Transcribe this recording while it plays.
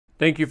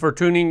Thank you for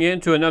tuning in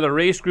to another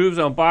RaceGrooves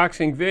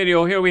unboxing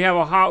video. Here we have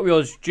a Hot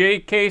Wheels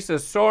J-Case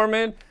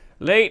assortment,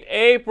 late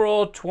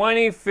April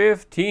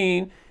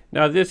 2015.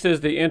 Now this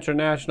is the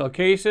international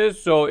cases,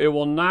 so it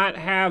will not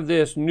have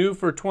this new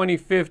for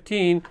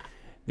 2015.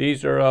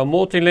 These are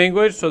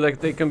multi-language, so that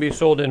they can be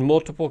sold in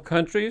multiple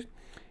countries.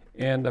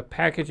 And the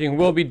packaging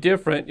will be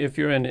different if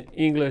you're in an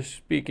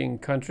English-speaking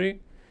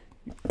country.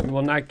 You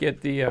will not get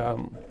the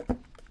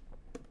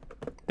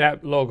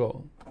that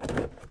logo.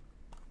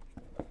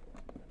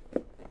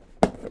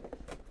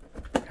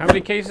 How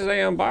many cases I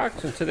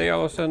unboxed, and today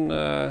all of a sudden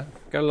got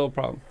a little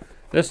problem.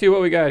 Let's see what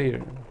we got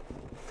here.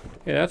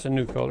 Yeah, that's a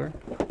new color.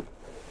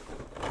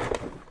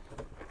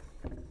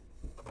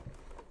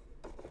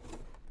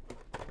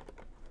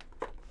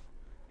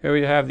 Here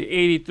we have the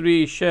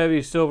 83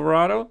 Chevy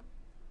Silverado,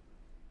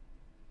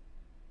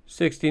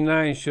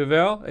 69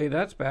 Chevelle. Hey,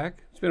 that's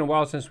back. It's been a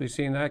while since we've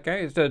seen that guy.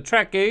 It's a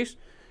track ace.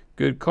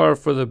 Good car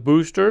for the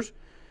boosters.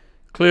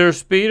 Clear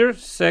Speeder,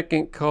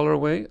 second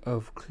colorway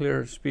of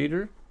Clear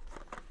Speeder.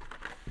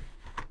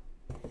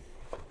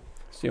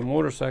 See a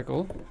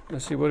motorcycle.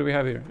 Let's see, what do we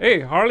have here?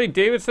 Hey, Harley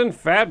Davidson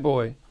Fat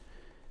Boy.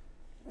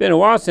 Been a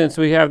while since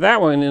we have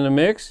that one in the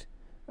mix.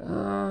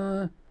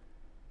 How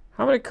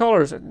many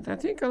colors? I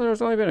think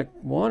there's only been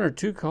one or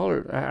two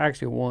colors.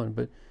 Actually one,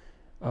 but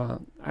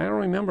I don't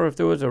remember if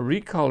there was a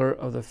recolor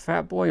of the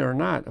Fat Boy or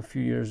not a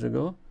few years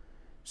ago.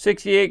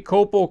 68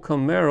 COPO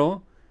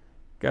Camaro.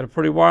 Got a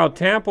pretty wild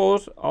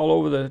tampos all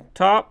over the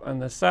top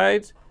and the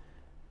sides.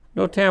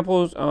 No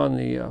tampos on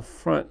the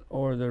front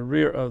or the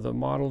rear of the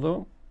model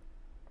though.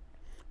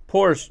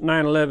 Porsche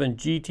 911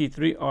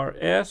 GT3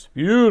 RS,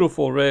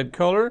 beautiful red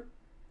color.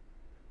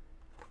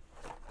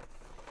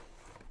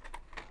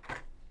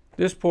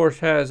 This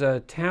Porsche has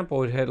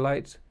tampoed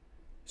headlights.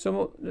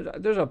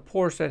 There's a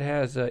Porsche that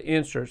has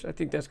inserts. I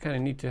think that's kind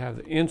of neat to have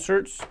the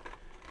inserts.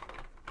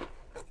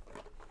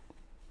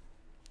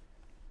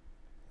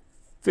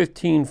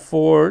 15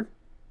 Ford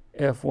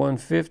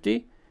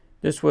F-150.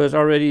 This was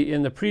already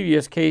in the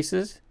previous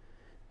cases.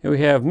 Here we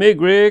have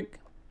MIG-Rig.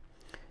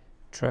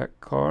 Track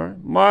car.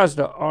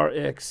 Mazda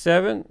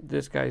RX-7.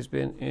 This guy's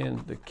been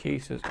in the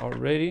cases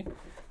already.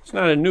 It's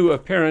not a new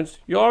appearance.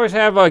 You always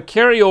have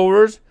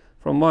carryovers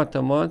from month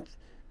to month.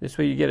 This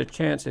way you get a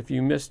chance. If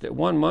you missed it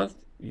one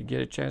month, you get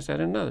a chance at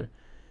another.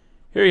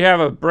 Here you have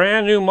a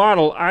brand new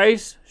model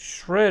Ice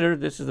Shredder.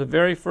 This is the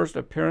very first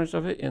appearance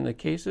of it in the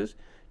cases.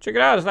 Check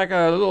it out. It's like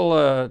a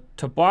little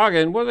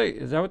toboggan. What are they?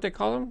 Is that what they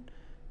call them?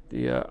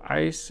 The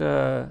ice.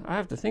 I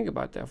have to think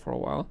about that for a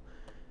while.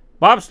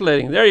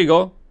 Bobsledding. There you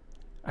go.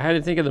 I had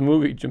to think of the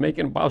movie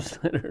Jamaican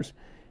Bobsledders.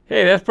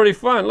 Hey, that's pretty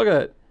fun. Look at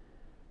that.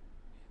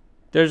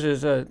 There's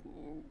his,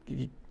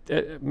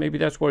 maybe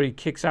that's where he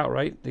kicks out,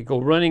 right? They go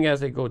running as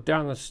they go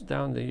down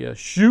the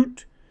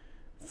chute.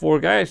 Four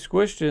guys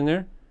squished in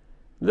there.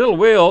 Little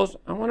wheels.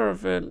 I wonder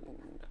if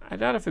I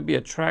doubt if it'd be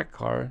a track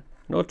car.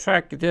 No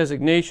track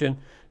designation.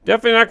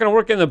 Definitely not going to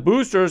work in the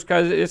boosters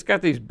because it's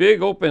got these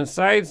big open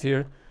sides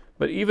here.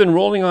 But even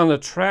rolling on the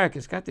track,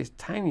 it's got these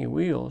tiny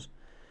wheels.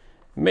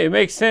 It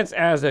makes sense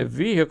as a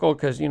vehicle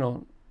because, you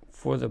know,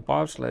 for the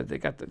bobsled, they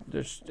got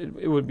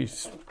it would be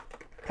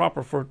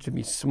proper for it to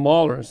be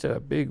smaller instead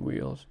of big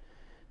wheels.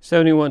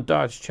 71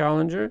 Dodge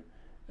Challenger,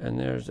 and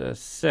there's a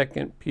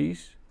second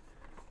piece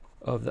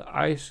of the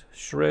Ice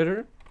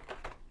Shredder.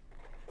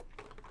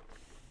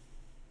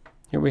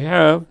 Here we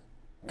have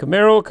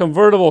Camaro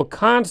Convertible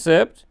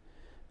Concept.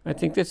 I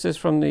think this is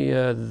from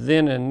the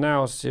Then and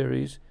Now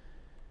series.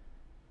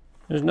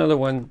 There's another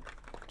one.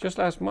 Just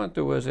last month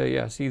there was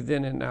a, see,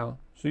 Then and Now.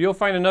 So you'll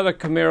find another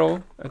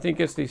Camaro. I think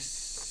it's the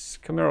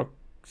Camaro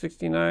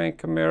 69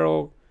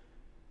 Camaro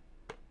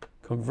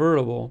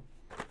Convertible.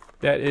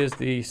 That is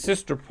the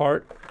sister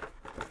car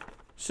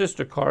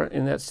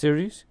in that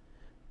series.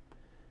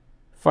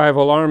 5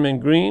 alarm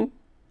in green.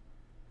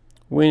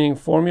 Winning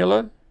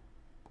formula.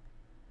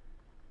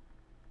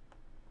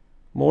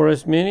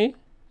 Morris Mini.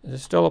 Is it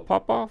still a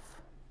pop-off?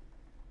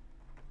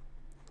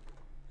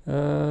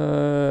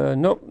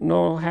 Nope,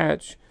 no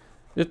hatch.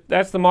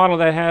 That's the model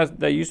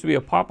that used to be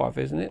a pop-off,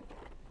 isn't it?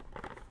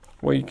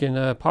 Where you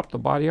can pop the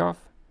body off.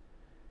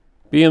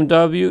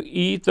 BMW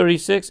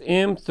E36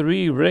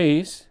 M3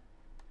 Race.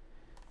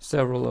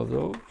 Several of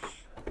those.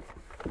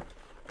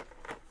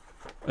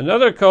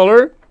 Another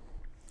color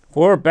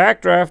for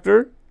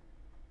Backdrafter.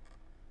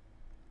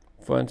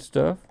 Fun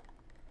stuff.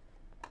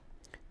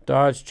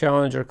 Dodge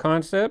Challenger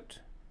Concept.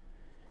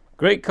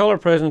 Great color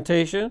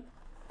presentation.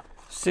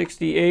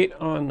 68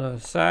 on the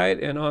side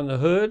and on the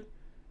hood.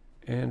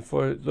 And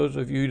for those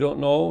of you who don't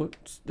know,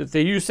 if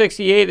they use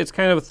 68, it's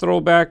kind of a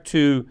throwback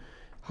to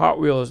Hot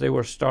Wheels. They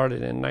were started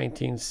in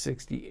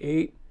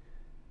 1968.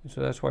 And so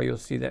that's why you'll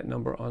see that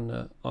number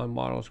on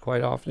models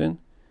quite often.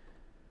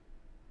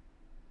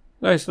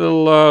 Nice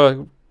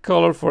little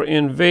color for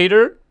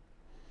Invader.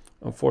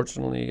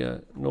 Unfortunately,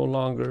 no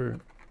longer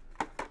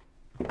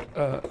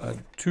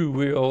two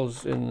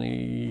wheels in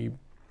the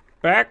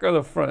back or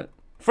the front.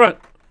 Front.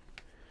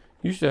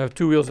 Used to have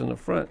two wheels in the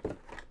front.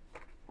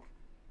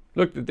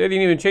 Look, they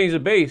didn't even change the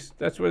base.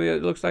 That's where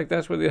it looks like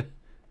that's where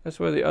That's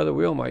where the other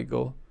wheel might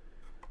go.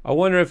 I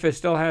wonder if it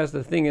still has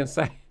the thing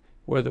inside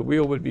where the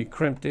wheel would be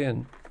crimped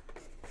in.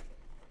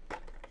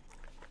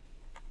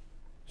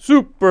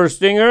 Super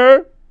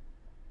Stinger,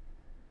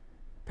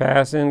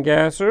 Pass-In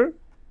Gasser,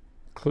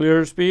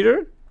 Clear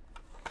Speeder.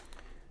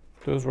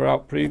 Those were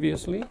out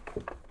previously.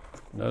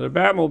 Another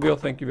Batmobile,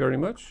 thank you very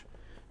much.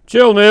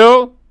 Chill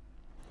Mill.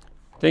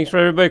 Thanks for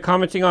everybody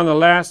commenting on the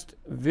last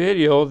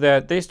video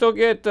that they still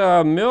get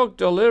milk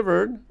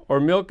delivered, or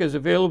milk is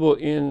available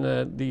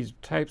in these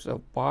types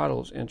of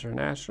bottles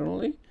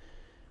internationally.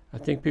 I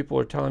think people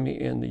are telling me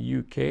in the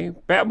UK.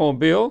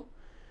 Batmobile,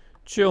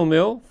 Chill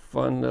Mill,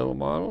 fun little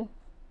model.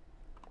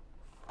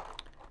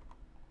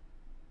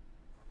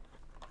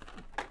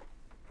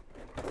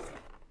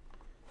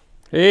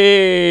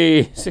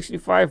 Hey,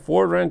 65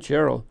 Ford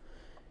Ranchero.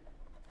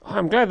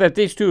 I'm glad that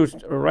these two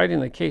are right in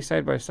the case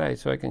side by side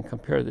so I can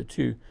compare the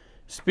two.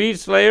 Speed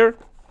Slayer,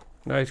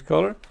 nice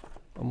color.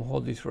 I'm going to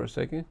hold these for a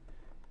second.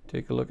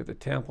 Take a look at the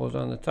tampons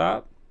on the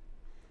top.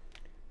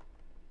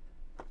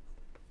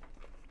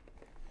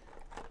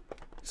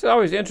 It's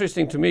always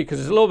interesting to me because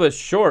it's a little bit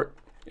short.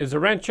 Is the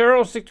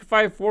Ranchero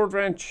 65 Ford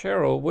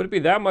Ranchero, would it be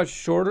that much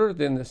shorter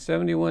than the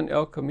 71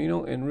 El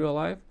Camino in real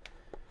life?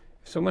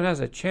 If someone has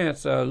a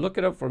chance, look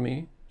it up for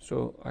me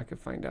so I can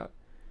find out.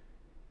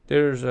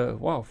 There's,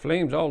 wow,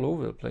 flames all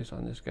over the place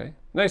on this guy.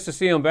 Nice to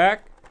see him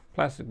back.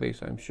 Plastic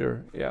base, I'm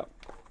sure, yeah.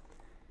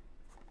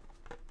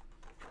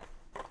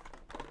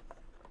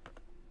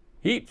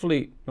 Heat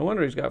Fleet, no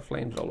wonder he's got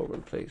flames all over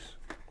the place.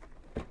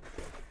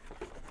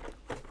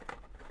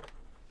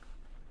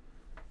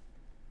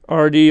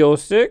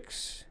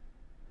 RD06,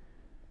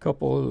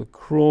 couple of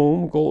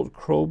chrome, gold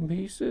chrome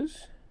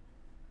pieces.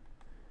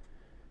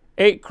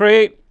 8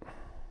 crate.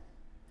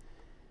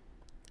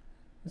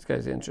 This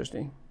guy's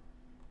interesting.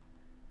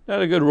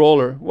 Not a good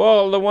roller.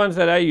 Well, the ones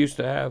that I used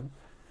to have.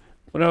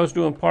 When I was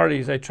doing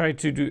parties, I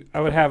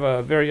would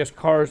have various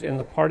cars in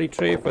the party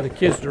tray for the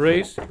kids to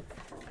race.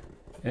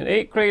 And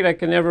 8 crate I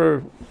can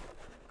never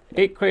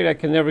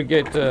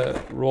get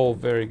roll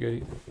very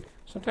good.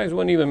 Sometimes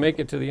wouldn't even make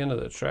it to the end of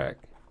the track.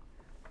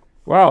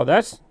 Wow,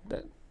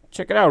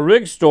 check it out.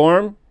 Rig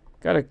Storm,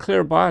 got a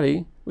clear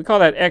body. We call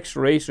that X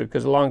Racer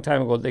because a long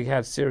time ago they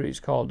had series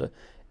called the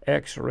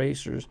X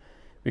Racers.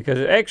 Because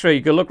at X-ray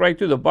you can look right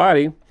through the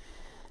body.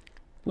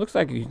 Looks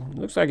like he's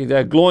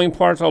got glowing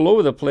parts all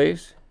over the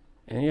place.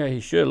 And yeah, he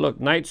should look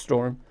Night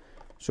Storm.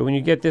 So when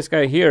you get this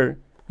guy here,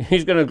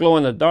 he's gonna glow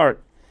in the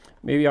dark.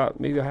 Maybe I'll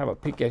have a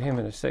peek at him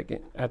in a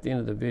second at the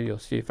end of the video,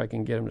 see if I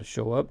can get him to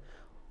show up.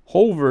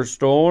 Hover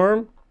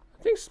Storm.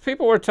 I think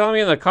people were telling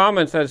me in the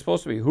comments that it's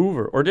supposed to be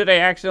Hoover. Or did I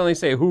accidentally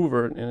say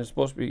Hoover and it's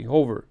supposed to be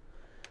Hover?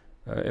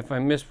 If I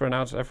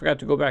mispronounced it, I forgot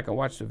to go back and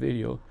watch the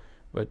video.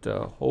 But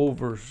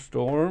Hover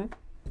Storm.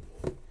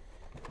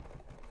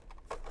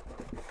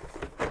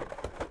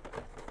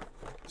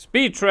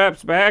 Speed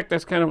Trap's back.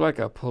 That's kind of like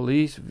a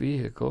police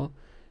vehicle.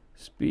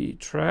 Speed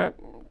Trap.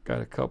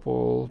 Got a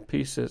couple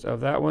pieces of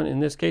that one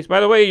in this case.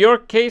 By the way, your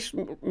case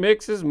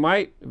mixes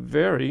might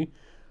vary.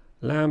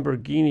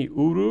 Lamborghini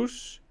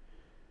Urus.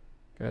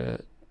 Got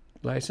a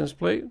license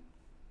plate.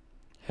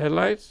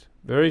 Headlights.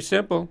 Very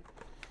simple.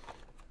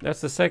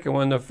 That's the second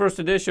one. The first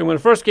edition, when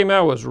it first came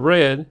out, was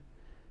red.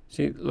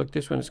 See, look,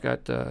 this one's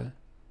got, you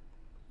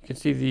can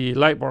see the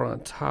light bar on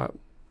top.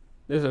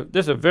 This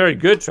is a very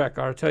good track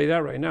car, I'll tell you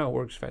that right now. It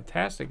works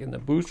fantastic in the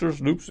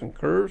boosters, loops, and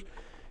curves.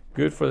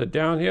 Good for the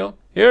downhill.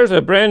 Here's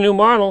a brand new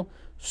model,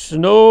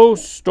 Snow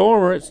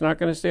Stormer. It's not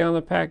going to stay on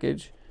the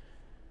package.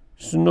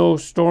 Snow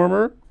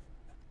Stormer.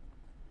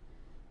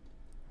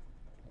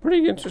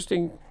 Pretty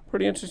interesting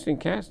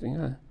casting,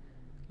 huh?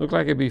 Looked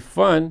like it'd be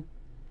fun.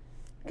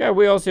 Got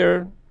wheels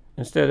here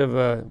instead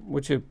of,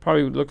 which it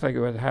probably would look like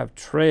it would have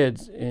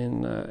treads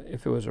in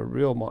if it was a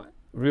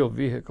real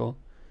vehicle.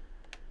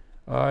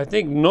 I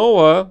think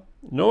Noah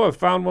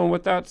found one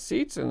without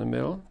seats in the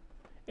middle,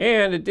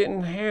 and it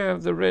didn't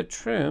have the red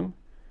trim.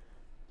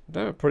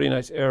 That was a pretty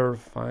nice error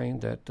find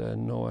that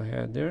Noah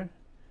had there.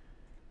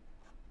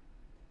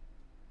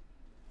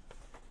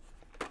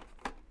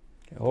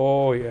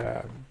 Oh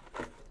yeah,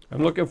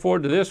 I'm looking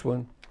forward to this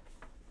one.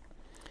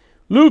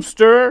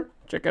 Loopster,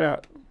 check it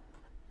out.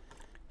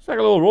 It's like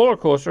a little roller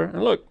coaster,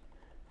 and look,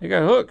 you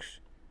got hooks.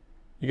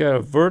 You got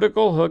a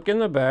vertical hook in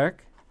the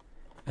back,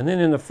 and then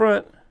in the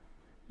front,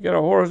 you got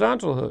a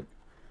horizontal hook.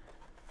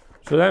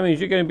 So that means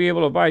you're going to be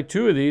able to buy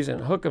 2 of these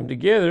and hook them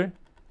together,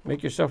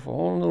 make yourself a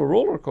whole little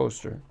roller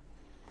coaster.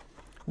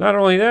 Not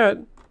only that,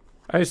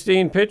 I've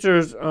seen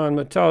pictures on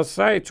Mattel's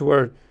sites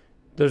where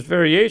there's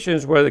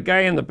variations where the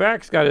guy in the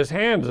back's got his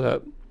hands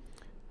up.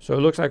 So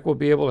it looks like we'll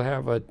be able to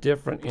have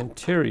different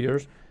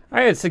interiors.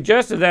 I had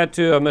suggested that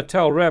to a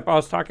Mattel rep. I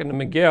was talking to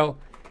Miguel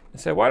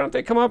and said, why don't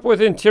they come up with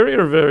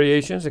interior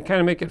variations and kind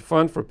of make it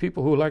fun for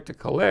people who like to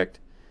collect?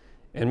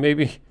 And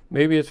maybe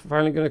it's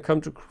finally going to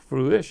come to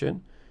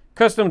fruition.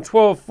 Custom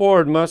 12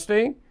 Ford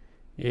Mustang.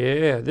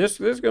 Yeah,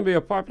 this is going to be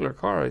a popular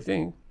car, I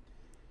think.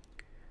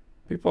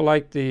 People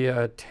like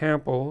the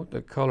Tampo,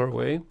 the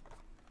colorway.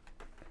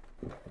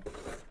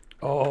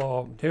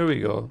 Oh, here we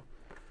go.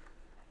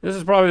 This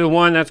is probably the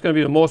one that's going to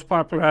be the most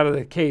popular out of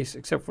the case,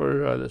 except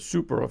for the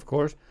Super, of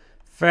course.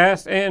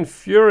 Fast and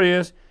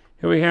Furious.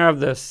 Here we have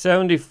the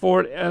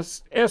 74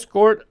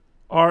 Escort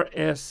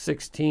RS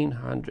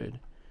 1600.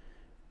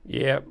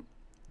 Yep.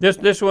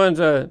 This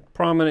one's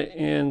prominent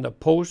in the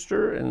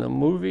poster in the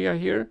movie, I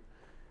hear.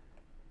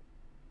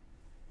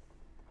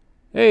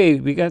 Hey,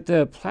 we got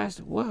the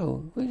plastic.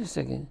 Whoa, wait a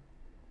second.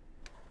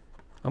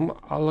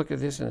 I'll look at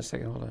this in a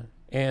second. Hold on.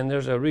 And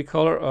there's a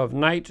recolor of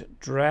Night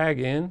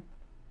Dragon.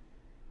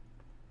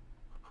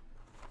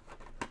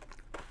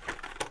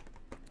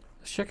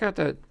 Let's check out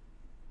that.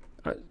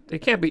 They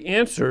can't be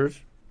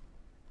inserts.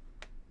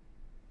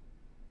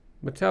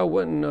 Mattel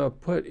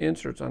wouldn't put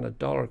inserts on a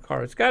dollar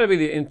car. It's got to be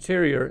the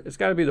interior. It's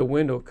got to be the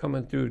window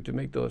coming through to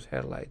make those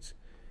headlights.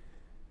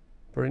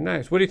 Pretty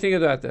nice. What do you think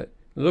about that?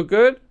 Look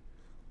good?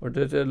 Or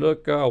does it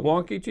look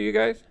wonky to you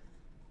guys?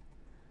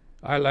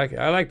 I like it.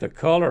 I like the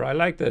color. I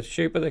like the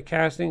shape of the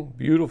casting.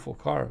 Beautiful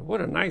car.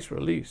 What a nice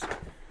release.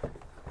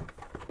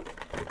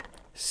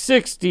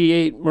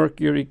 68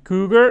 Mercury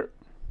Cougar.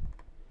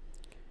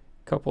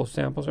 Couple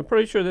samples. I'm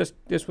pretty sure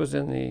this was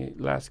in the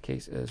last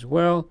case as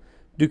well.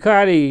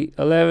 Ducati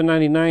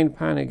 1199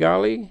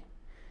 Panigale.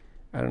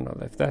 I don't know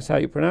if that's how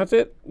you pronounce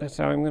it. That's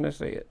how I'm going to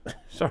say it.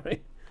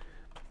 Sorry.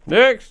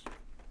 Next.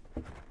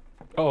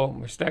 Oh,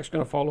 my stack's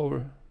going to fall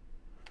over.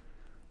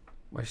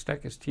 My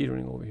stack is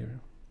teetering over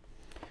here.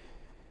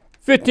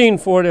 15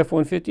 Ford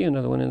F-150,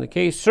 another one in the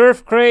case.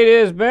 Surf Crate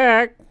is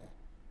back.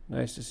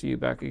 Nice to see you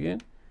back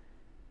again.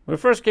 When it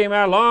first came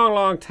out a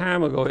long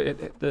time ago,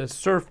 the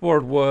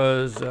surfboard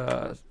was,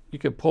 you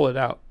could pull it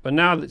out. But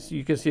now that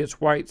you can see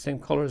it's white, same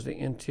color as the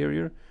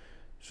interior.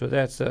 So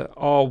that's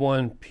all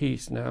one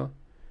piece now.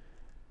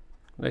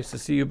 Nice to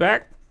see you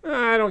back.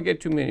 I don't get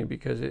too many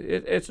because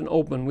it's an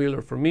open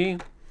wheeler for me.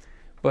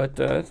 But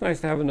it's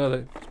nice to have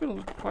another. It's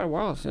been quite a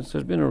while since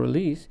there's been a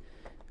release.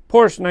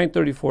 Porsche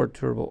 934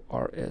 Turbo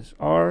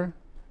RSR.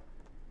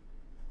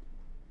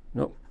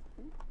 Nope.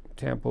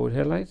 Tampoed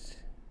headlights.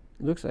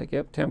 Looks like,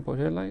 yep, tampoed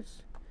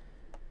headlights.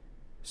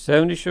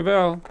 70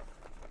 Chevelle.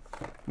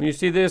 When you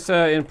see this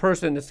in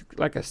person, it's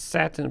like a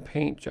satin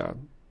paint job.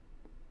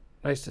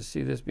 Nice to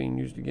see this being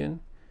used again.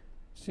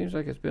 Seems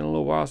like it's been a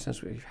little while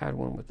since we've had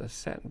one with a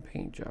satin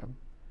paint job.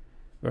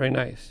 Very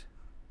nice.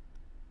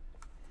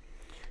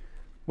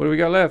 What do we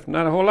got left?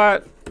 Not a whole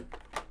lot.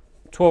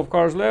 12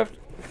 cars left.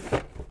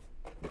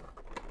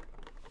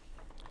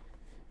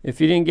 If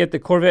you didn't get the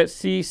Corvette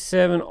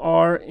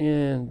C7.R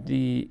in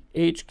the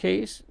H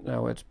case,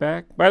 now it's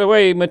back. By the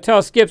way,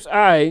 Mattel skips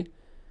I,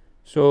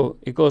 so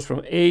it goes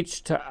from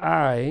H to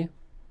I.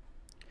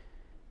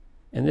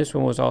 And this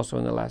one was also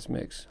in the last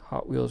mix.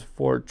 Hot Wheels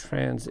Ford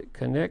Transit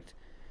Connect.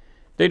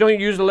 They don't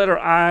use the letter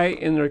I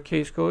in their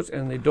case codes,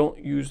 and they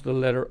don't use the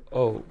letter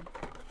O.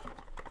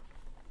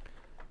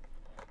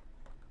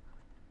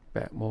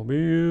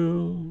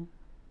 Batmobile.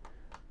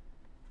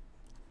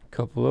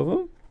 Couple of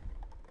them.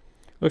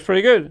 Looks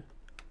pretty good.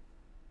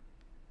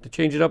 To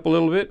change it up a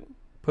little bit,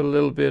 put a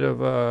little bit of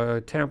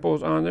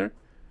tampos on there.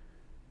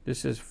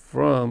 This is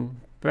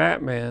from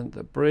Batman,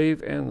 the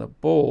Brave and the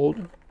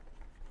Bold.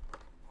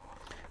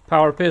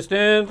 Power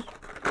pistons.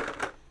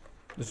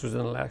 This was in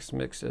the last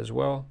mix as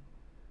well.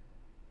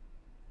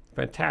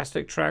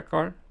 Fantastic track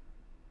car.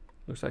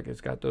 Looks like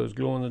it's got those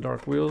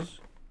glow-in-the-dark wheels.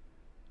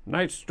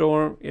 Night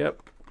Storm,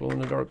 yep,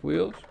 glow-in-the-dark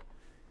wheels.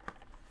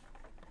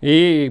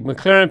 The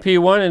McLaren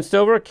P1 in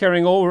silver,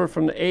 carrying over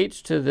from the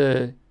H to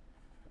the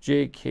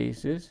J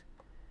cases.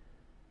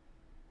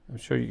 I'm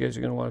sure you guys are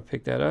going to want to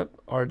pick that up.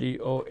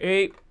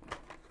 RD08.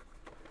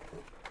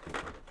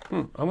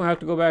 I'm going to have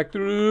to go back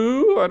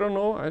through. I don't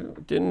know. I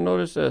didn't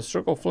notice a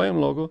Circle Flame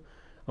logo.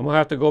 I'm going to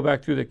have to go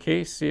back through the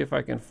case, see if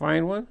I can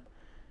find one.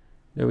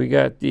 Then we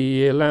got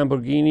the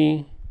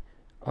Lamborghini.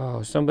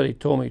 Oh, somebody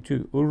told me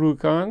too.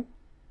 Huracan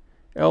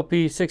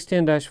LP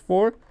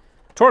 610-4.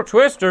 Torque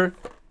Twister.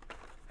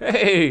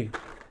 Hey,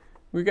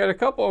 we got a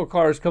couple of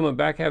cars coming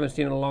back. Haven't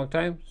seen in a long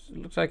time.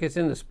 It looks like it's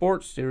in the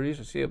sports series.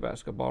 I see a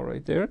basketball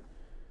right there.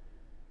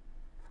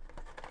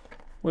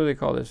 What do they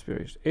call this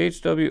series?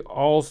 HW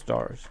All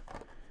Stars.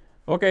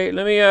 Okay,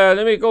 let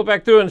me go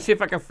back through and see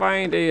if I can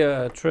find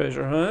a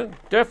treasure hunt.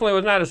 Definitely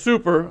was not a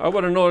Super. I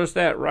would have noticed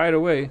that right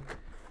away.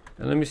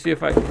 And let me see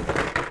if I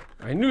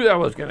knew that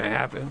was gonna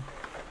happen.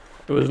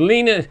 It was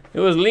leaning. It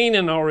was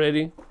leaning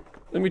already.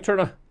 Let me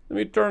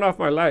turn off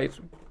my lights.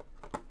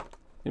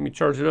 Let me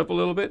charge it up a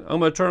little bit. I'm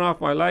going to turn off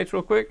my lights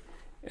real quick,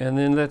 and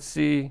then let's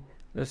see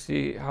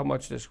how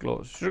much this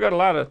glows. Sure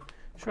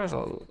has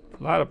a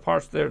lot of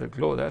parts there to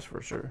glow, that's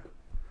for sure.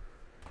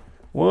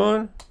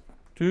 1,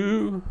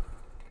 2.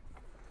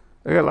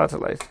 I got lots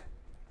of lights.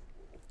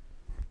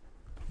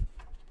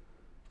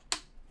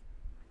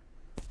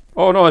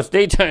 Oh no, it's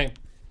daytime.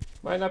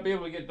 Might not be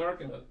able to get dark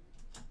enough.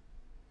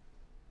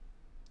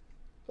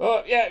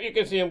 Oh yeah, you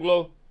can see them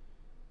glow.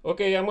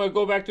 Okay, I'm going to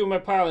go back through my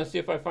pile and see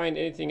if I find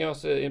anything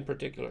else in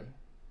particular.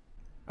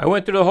 I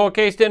went through the whole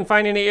case, didn't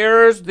find any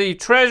errors. The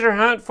treasure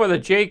hunt for the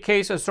J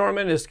case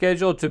assortment is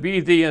scheduled to be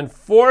the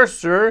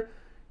Enforcer.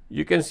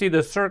 You can see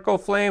the Circle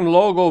Flame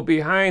logo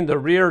behind the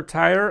rear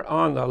tire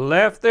on the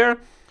left there.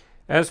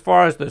 As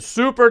far as the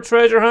Super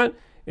Treasure Hunt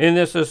in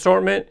this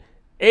assortment,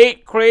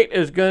 8 crate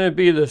is going to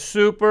be the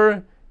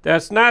Super.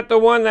 That's not the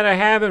one that I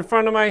have in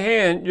front of my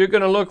hand. You're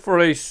going to look for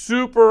a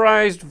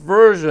superized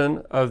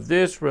version of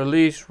this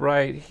release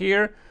right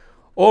here.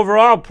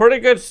 Overall, pretty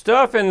good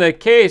stuff in the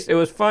case. It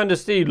was fun to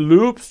see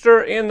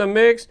Loopster in the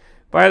mix.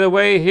 By the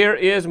way, here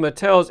is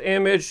Mattel's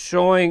image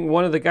showing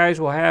one of the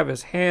guys will have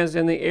his hands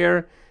in the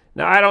air.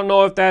 Now, I don't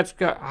know if that's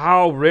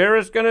how rare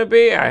it's going to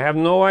be. I have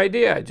no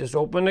idea. I just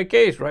opened the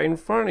case right in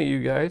front of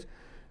you guys.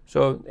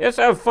 So it's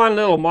a fun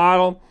little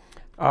model.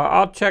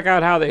 I'll check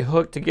out how they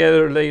hook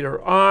together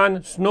later on.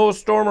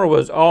 Snowstormer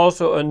was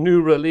also a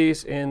new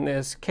release in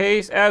this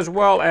case, as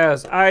well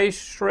as Ice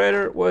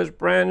Shredder was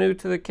brand new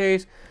to the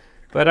case.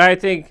 But I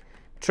think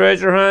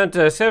Treasure Hunt,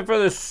 except for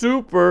the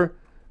Super,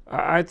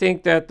 I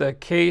think that the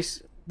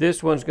case,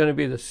 this one's going to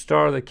be the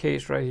star of the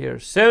case right here.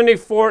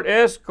 74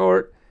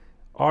 Escort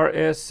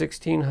RS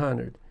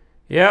 1600.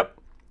 Yep.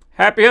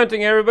 Happy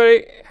hunting,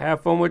 everybody.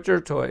 Have fun with your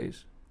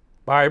toys.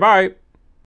 Bye-bye.